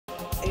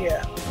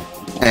Yeah.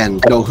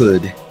 And no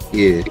hood.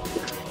 Yeah.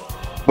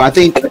 But I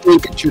think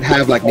it should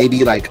have like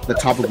maybe like the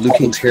top of Blue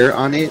King's hair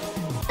on it,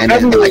 and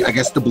then like I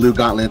guess the blue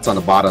gauntlets on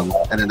the bottom,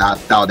 and then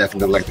that'll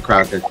definitely look like the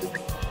crowd character.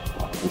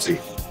 Let's see.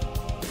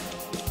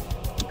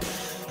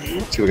 See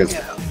if we can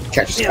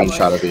catch a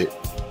screenshot of it.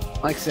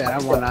 Like I said, I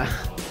wanna,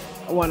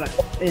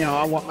 you know,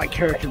 I want my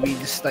character to be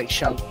just like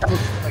Shao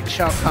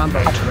Kahn,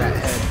 but with a rat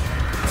head.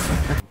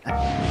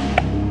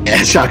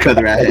 Yeah, shotgun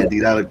the rat head,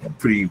 dude. That looked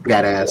pretty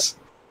badass.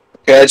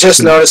 Yeah, I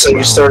just noticed that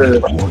you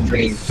started a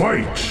dream.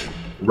 Fight!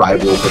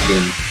 Rival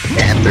fucking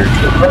Panther.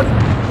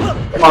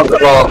 Come on,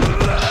 ball.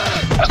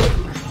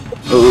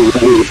 Oh.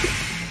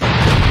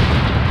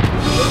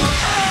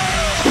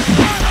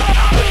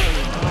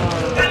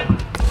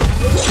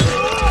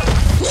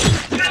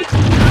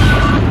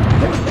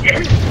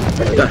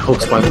 That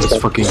Hulk spike is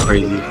fucking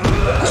crazy.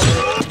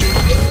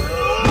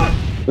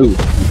 Ooh.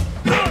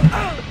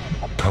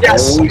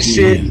 Yes! Oh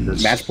shit!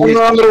 Match point.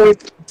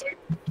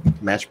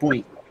 Match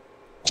point.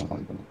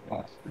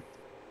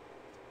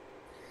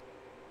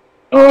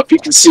 Oh, if you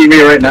can see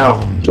me right now.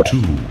 Round 2.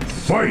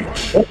 Fight!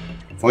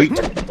 Fight.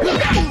 Can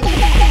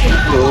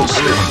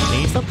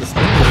you stop the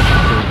spin?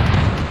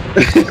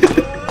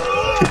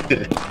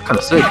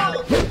 Kinda sick.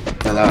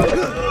 Hello.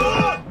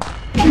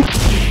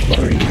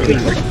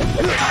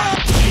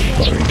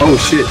 Oh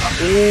shit.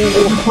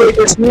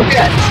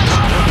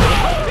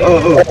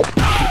 Oh.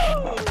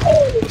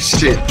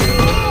 Shit.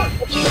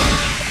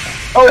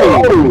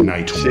 Oh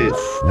Night shit.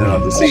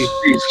 Wolf. Let's see.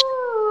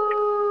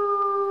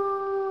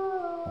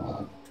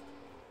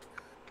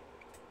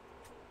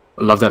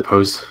 I love that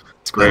pose.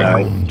 It's great.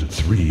 Round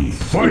 3.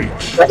 Fight!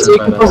 That's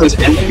it. It's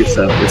Good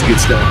stuff. It's good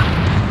stuff.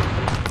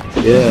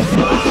 Yeah.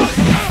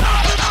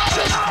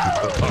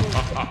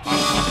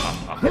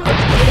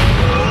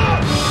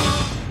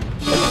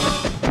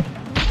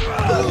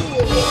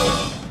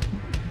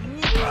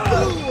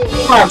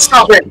 Come on,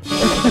 stop it!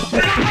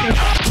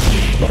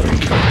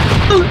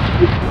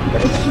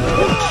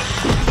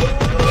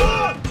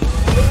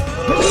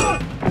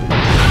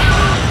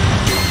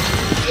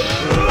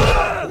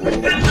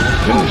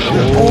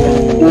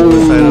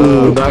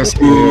 Oh, nice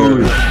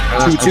dude.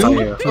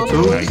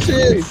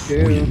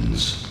 2-2?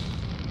 Wins.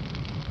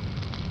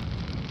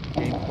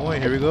 Game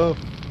point, here we go.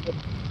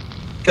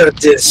 Got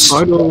this.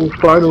 Final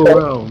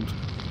round.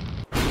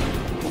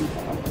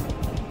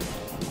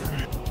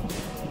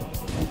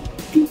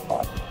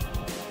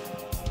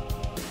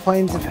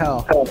 Plains of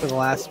Hell for the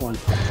last one.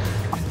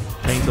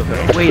 Chains of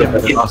Hell. Wait a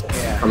minute.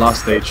 The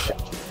last stage.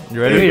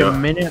 You ready? Wait a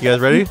minute. You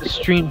guys ready? The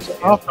stream's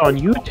up on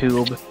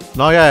YouTube.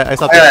 No, yeah, I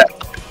stopped Yeah. it.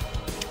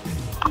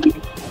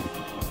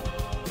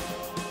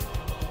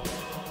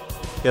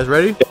 You guys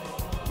ready?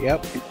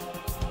 Yep.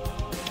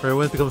 Whoever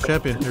wins becomes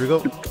champion. Here we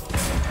go.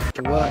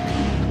 Good luck.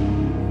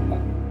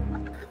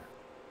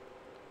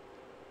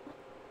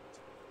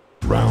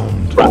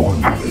 Round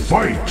 1.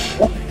 Fight!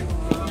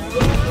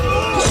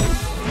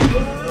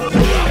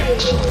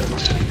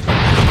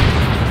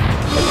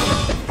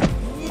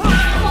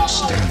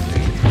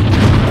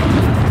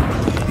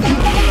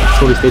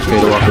 Totally stage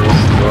made a lot of this as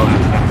well.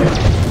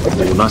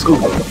 Oh, nice goal.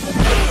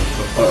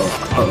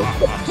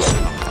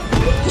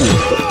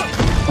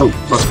 Oh,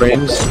 plus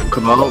frames.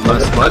 Come on,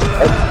 nice spot.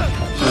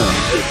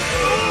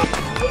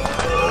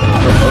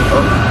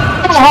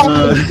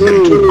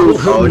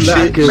 Oh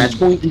shit. Match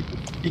point.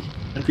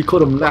 He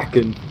caught him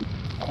lacking.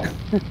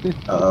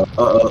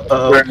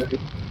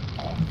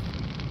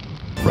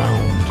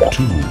 Round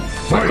 2.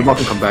 Fight! Come up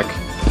and come back.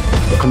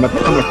 Come back,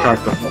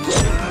 character.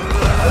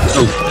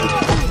 Oh,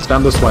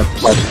 stand the swipe.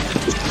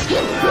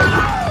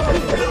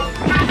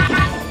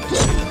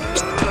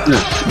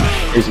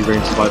 Crazy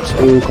range swipes.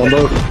 Oh,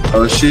 combo.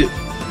 Oh shit.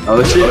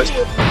 Oh shit.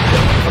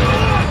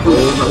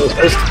 Oh,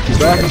 nice. He's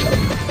back.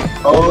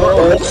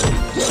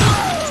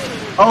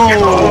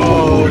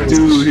 Oh,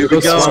 dude, here we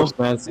go. Swipes,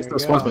 man. It's still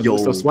swipes, man.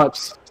 It's still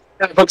swipes.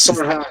 Book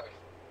somewhere high.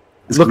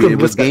 Look at this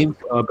this game.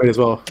 great as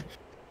well.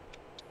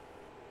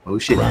 Oh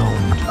shit.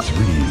 Round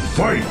 3.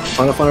 Fight!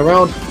 Final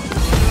round.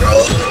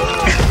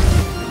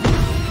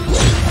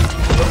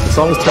 The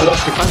song's turned up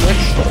to climax.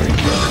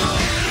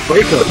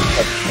 Breaker.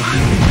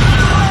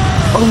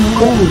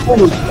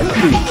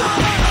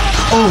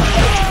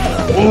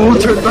 Oh,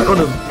 turn back on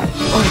him.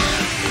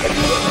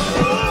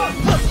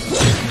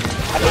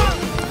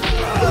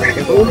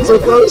 Oh, so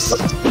close.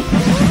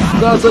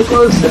 Not so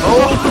close. Oh,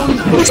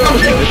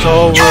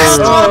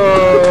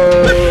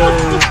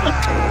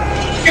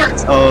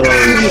 It's over. Oh,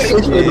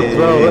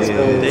 let's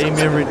go.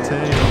 Dayman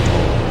retained.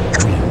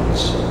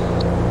 Wins.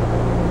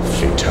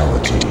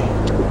 Fatality.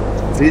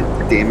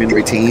 Dayman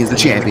retains the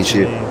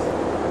championship.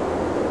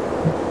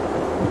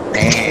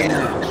 Damn.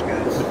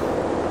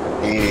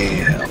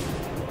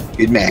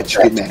 Good match.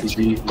 Good match.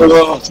 Big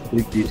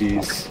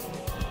GG's.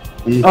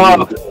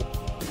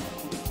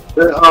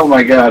 Oh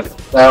my god,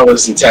 that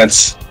was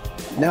intense.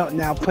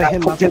 Now put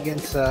him up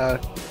against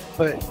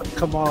put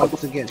Kamal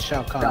up against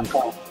Shao Kahn.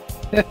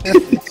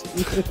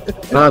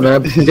 Nah,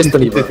 man,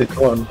 Destiny, bro.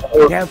 Come on.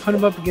 Yeah, put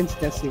him up against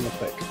Destiny real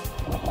quick.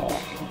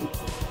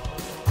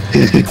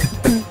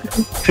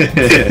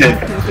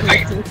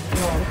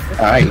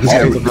 Alright, he's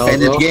gonna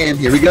defend it again.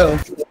 Here we go.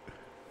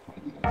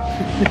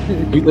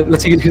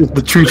 Let's see who's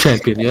the true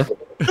champion, yeah?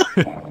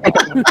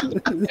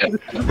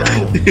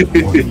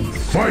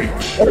 Fight!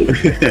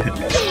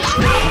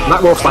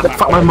 Not wolf,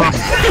 fuck my mom.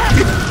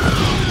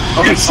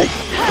 Oh shit.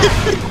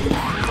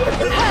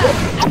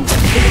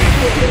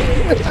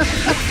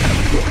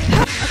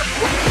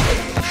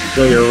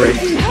 No, you're right.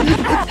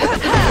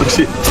 Oh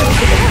shit.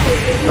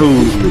 Oh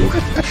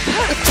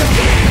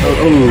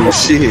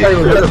shit.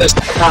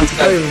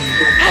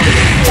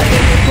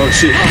 Oh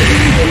shit.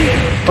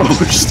 Oh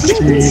shit.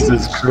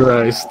 Jesus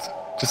Christ.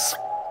 Just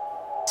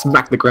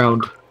smack the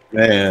ground.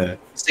 Man.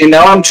 See,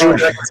 now I'm true.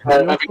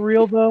 For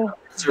real though?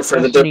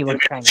 For the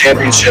WWE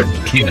Championship.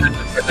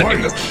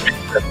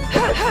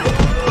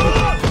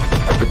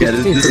 Yeah,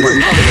 this is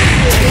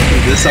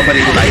somebody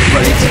like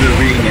running to the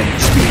ring and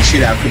just beating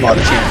shit out of Kombat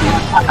champion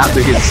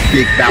after his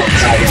big bout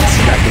against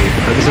that dude.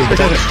 This is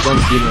John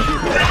Cena.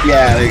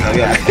 Yeah, there you go,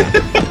 yeah.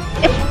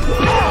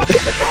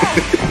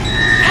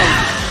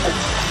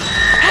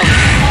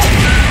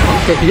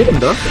 Okay, he hit him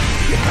though.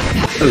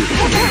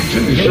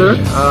 You sure?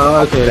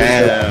 Okay.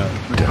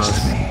 Damn.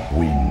 Destiny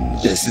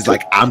wins. This is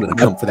like, I'm gonna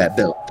come for that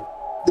belt.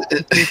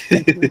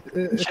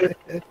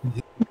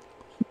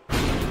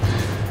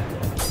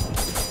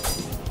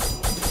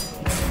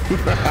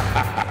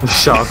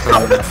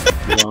 Shotgun.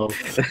 Wow.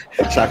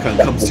 Shotgun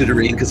comes to the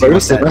ring because he Bro,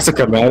 wants this is that.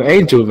 Jessica, man.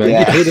 Angel, man. Yeah.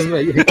 You hate him,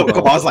 man. You hate him. I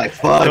was like,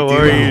 fuck, Don't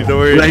dude.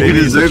 worry. Like, he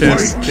Damien's still champ.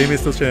 deserves this. Damien's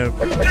still champ.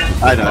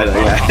 I know,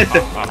 yeah.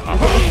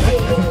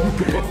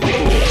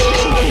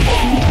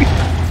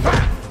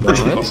 Nice.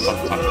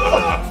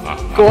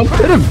 Go on,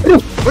 hit him.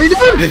 What are you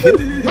doing?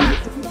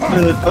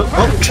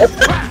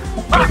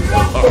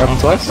 Grab him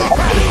twice.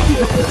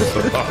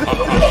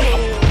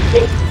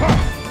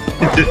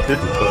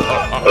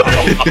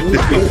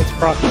 It's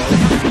proper.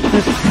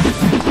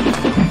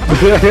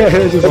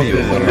 Just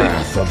The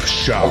wrath of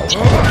Shao.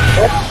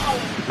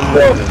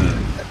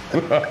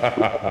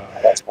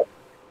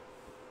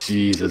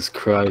 Jesus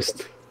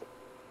Christ.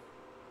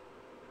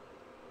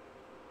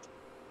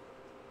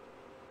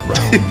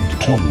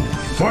 Round 2.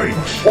 Fight!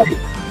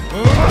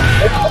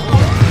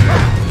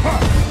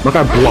 Look,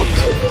 I blocked.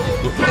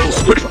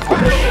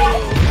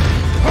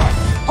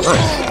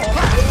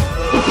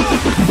 Nice.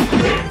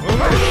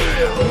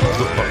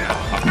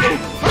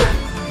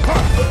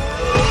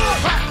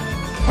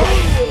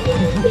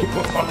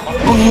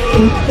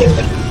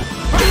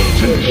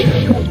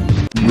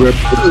 Rip.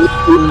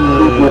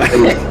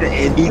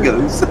 And he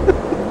goes.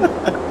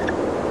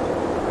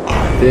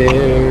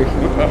 There he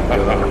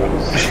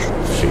goes.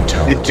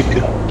 Fatality.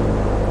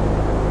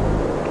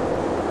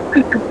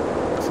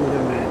 For the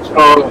match.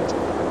 Oh,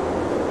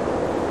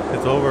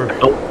 It's over.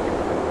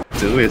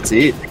 So it's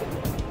it.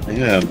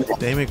 Yeah.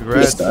 Damien,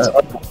 congrats.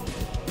 I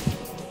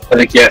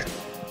think, yeah.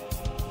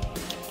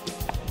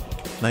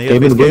 Now you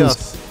have Damien face wins.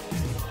 chaos.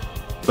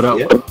 But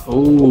Yeah.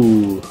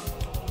 ooh.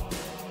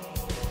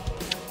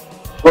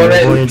 Well,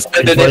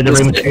 defended it the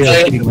same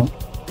night.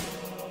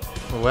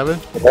 What weapon?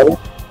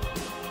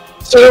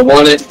 So I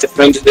won it,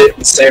 defended it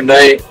the same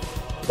night,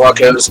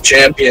 walk out as a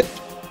champion.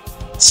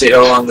 See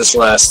how long this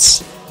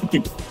lasts.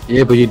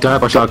 Yeah, but you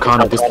died by Shao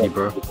Kahn at Disney,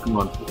 bro. Come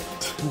on.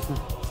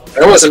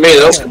 That wasn't me,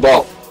 that was the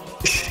ball.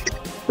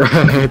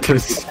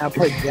 Just- I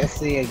played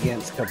Destiny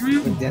against